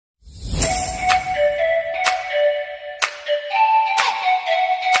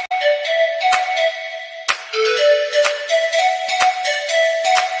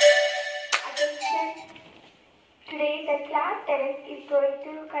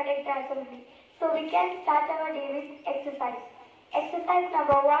conduct the assembly. So we can start our day with exercise. Exercise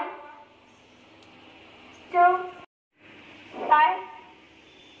number 1, 2, 5,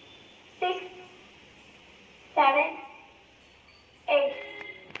 6, 7, 8,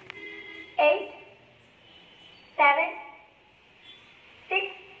 8, 7, 6,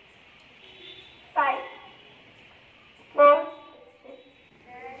 5, 4.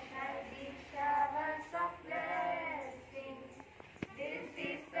 There shall be showers of blessings. This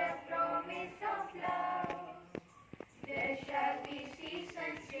is the promise of love. There shall be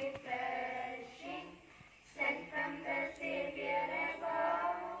seasons refreshing, sent from the Savior above.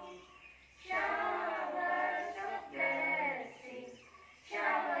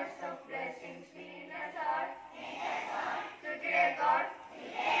 Showers of blessings mean us all. So today, God,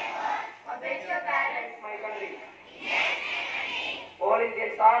 obey your parents. My country. All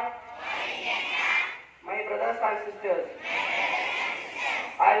Indians are my brothers and sisters.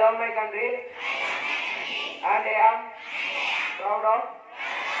 I love my country and I am proud of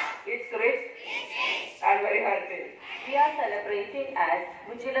its rich and very heritage. We are celebrating as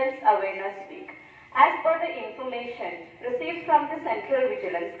Vigilance Awareness Week. As per the information received from the Central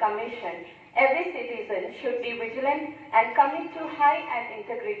Vigilance Commission, every citizen should be vigilant and commit to high and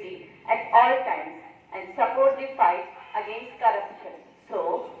integrity at all times and support the fight against corruption.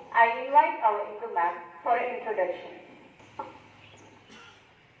 So, I invite our Indu ma'am for an introduction.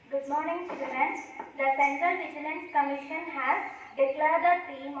 Good morning, students. The Central Vigilance Commission has declared the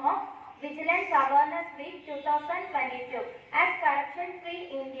theme of Vigilance Awareness Week 2022 as Corruption-Free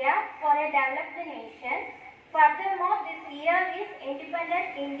India for a Developed Nation. Furthermore, this year is Independent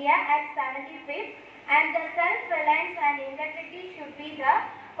India at 75th and the self-reliance and integrity should be the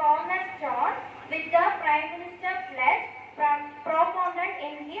cornerstone with the Prime Minister pledge propounded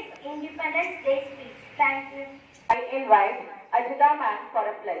in his Independence Day speech. Thank you. I invite Ajita ma'am for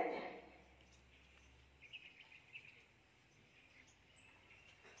a pledge.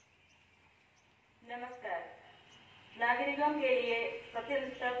 नमस्कार। नागरिकों के लिए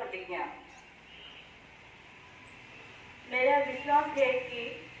सत्यनिष्ठ प्रतिज्ञा। मेरा विश्वास है कि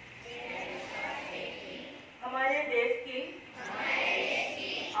हमारे देश की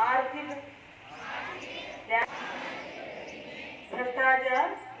आर्थिक भ्रष्टाचार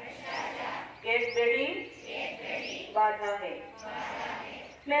एक बड़ी बाधा है।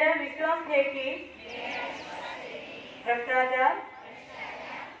 मेरा विश्वास है कि भ्रष्टाचार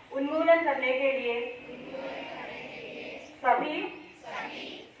उन्मूलन करने के लिए सभी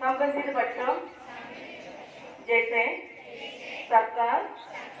संबंधित पक्षों जैसे सरकार,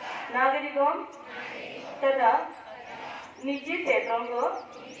 नागरिकों तथा निजी क्षेत्रों को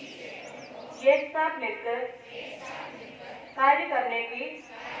एक साथ मिलकर कार्य करने की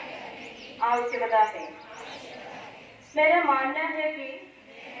आवश्यकता है। मेरा मानना है कि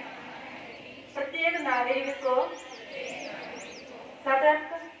प्रत्येक नागरिक को सतर्क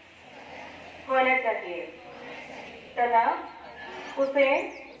होना चाहिए तथा उसे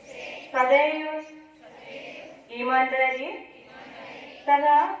सदैव ईमानदारी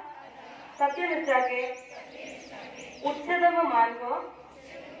तथा सत्यनिष्ठा के उच्चतम मान को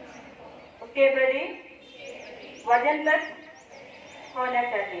उसके प्रति वजनबद्ध होना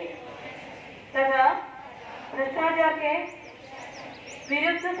चाहिए तथा भ्रष्टाचार के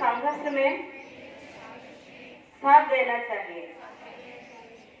विरुद्ध संघर्ष में साथ देना चाहिए।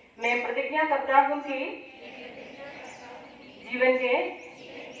 मैं प्रतिज्ञा करता हूँ कि जीवन के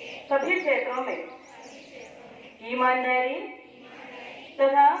सभी क्षेत्रों में ईमानदारी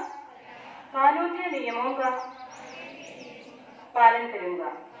तथा कानून के नियमों का पालन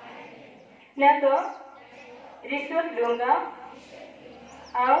करूंगा, न तो रिश्वत लूंगा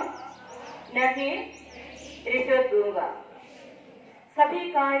और न ही रिश्वत दूंगा। सभी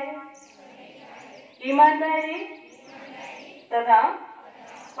कार्य ईमानदारी तथा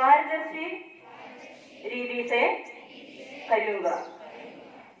पारदर्शी रीति से करूंगा,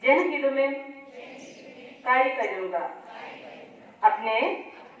 जनहित में कार्य करूंगा। अपने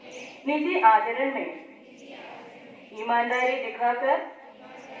निजी आचरण में ईमानदारी दिखाकर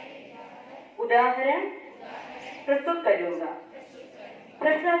उदाहरण प्रस्तुत करूंगा।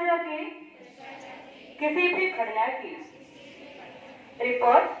 भ्रष्टाचार की किसी भी घटना की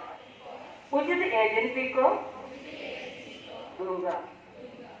रिपोर्ट उचित एजेंसी को दूंगा।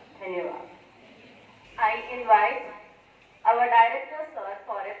 धन्यवाद। I invite our director sir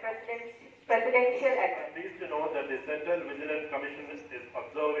for a presidential address. Pleased to know that the Central Vigilance Commission is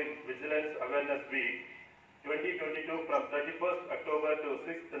observing Vigilance Awareness Week 2022 from 31st October to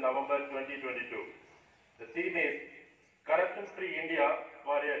 6th November 2022. The theme is Corruption-Free India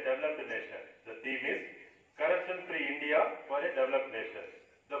for a Developed Nation. The theme is Corruption-Free India for a Developed Nation.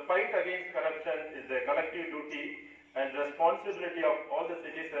 The fight against corruption is the collective duty and responsibility of all the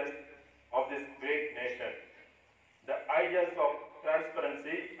citizens of this great nation. The ideas of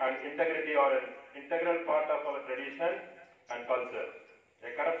transparency and integrity are an integral part of our tradition and culture.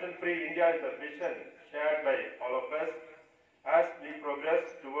 A corruption-free India is a vision shared by all of us as we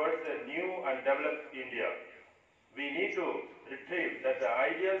progress towards a new and developed India. We need to retrieve that the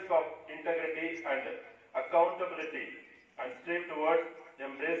ideas of integrity and accountability and strive towards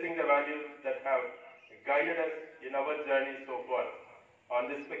embracing the values that have guided us in our journey so far. On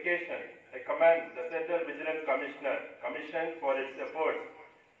this occasion, I commend the Central Vigilance Commission for its efforts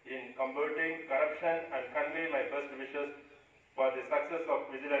in combating corruption and convey my best wishes for the success of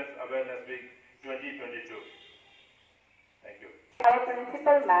Vigilance Awareness Week 2022. Thank you. Our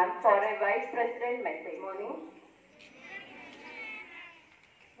principal ma'am for a Vice President message. Morning.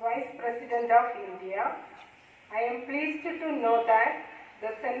 Vice President of India, I am pleased to know that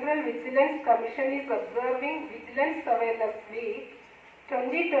the Central Vigilance Commission is observing Vigilance Awareness Week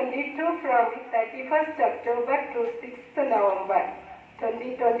 2022 from 31st October to 6th November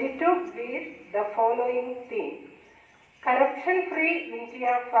 2022 with the following theme: Corruption-free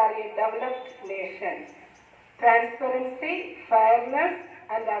India for a developed nation. Transparency, fairness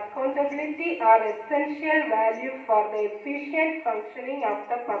and accountability are essential values for the efficient functioning of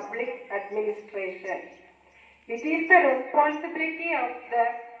the public administration. It is the responsibility of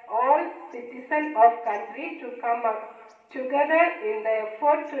all citizens of country to come up together in the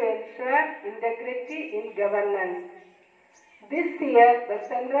effort to ensure integrity in governance. This year, the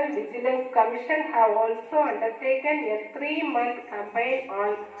Central Vigilance Commission have also undertaken a 3-month campaign on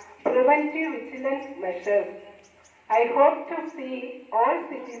preventive vigilance measures. I hope to see all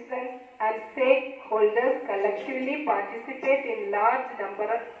citizens and stakeholders collectively participate in large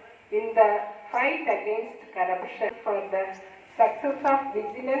number in the fight against corruption for the success of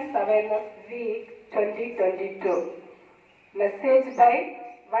Vigilance Awareness Week 2022. Message by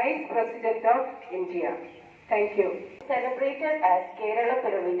Vice President of India. Thank you. Celebrated as Kerala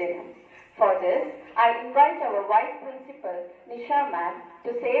Piravidinam. For this, I invite our Vice Principal, Nisha ma'am,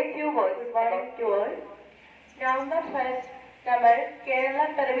 to say a few words. Morning to all. November 1 നമ്മൾ കേരള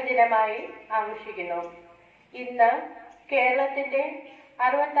പിറവി ദിനമായി ആഘോഷിക്കുന്നു. ഇന്ന് കേരളത്തിന്റെ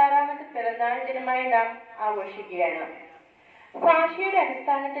 66ാമത്തെ പിറന്നാൾ ദിനമായി നാം ആഘോഷിക്കുകയാണ്. ഭാഷയുടെ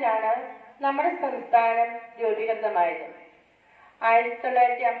അടിസ്ഥാനത്തിലാണ് നമ്മുടെ സംസ്ഥാനം രൂപീകൃതമായത്.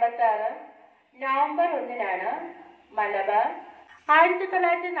 1956 നവംബർ 1-നാണ് മലബാർ.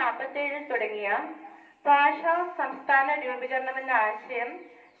 1947 തുടങ്ങിയ ഭാഷാ സംസ്ഥാന രൂപീകരണമെന്ന ആശയം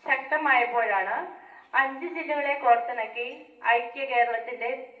ശക്തമായപ്പോഴാണ് 5 ജില്ലകളെ കോർത്തിണക്കി ഐക്യ കേരളത്തിന്റെ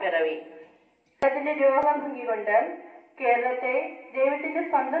പിറവി. കേരളത്തിന്റെ രൂപഭംഗി കൊണ്ട് കേരളത്തെ ദൈവത്തിന്റെ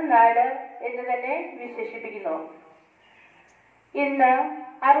സ്വന്തം നാട് എന്ന് തന്നെ വിശേഷിപ്പിക്കുന്നു. ഇന്ന്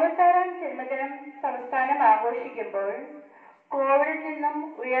 66ാം ജന്മദിനം സംസ്ഥാനം ആഘോഷിക്കുമ്പോൾ കോവിഡിൽ നിന്നും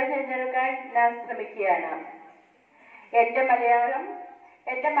ഉയർന്നെഴുന്നേൽക്കാൻ ഞാൻ ശ്രമിക്കുകയാണ്. എന്റെ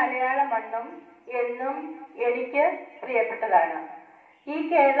മലയാള മണ്ണും എന്നും എനിക്ക് പ്രിയപ്പെട്ടതാണ്. ഈ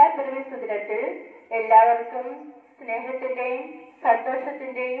കേരള പിറവി സുദിനത്തിൽ എല്ലാവർക്കും സ്നേഹത്തിന്റെയും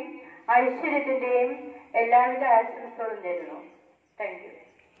സന്തോഷത്തിന്റെയും ഐശ്വര്യത്തിന്റെയും എല്ലാവിധ ആശംസകളും നേരുന്നു. Thank you.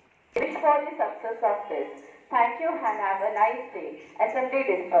 Wish for the success of this. Thank you and have a nice day. Assembly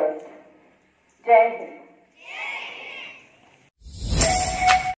dispersed. Jai Hind.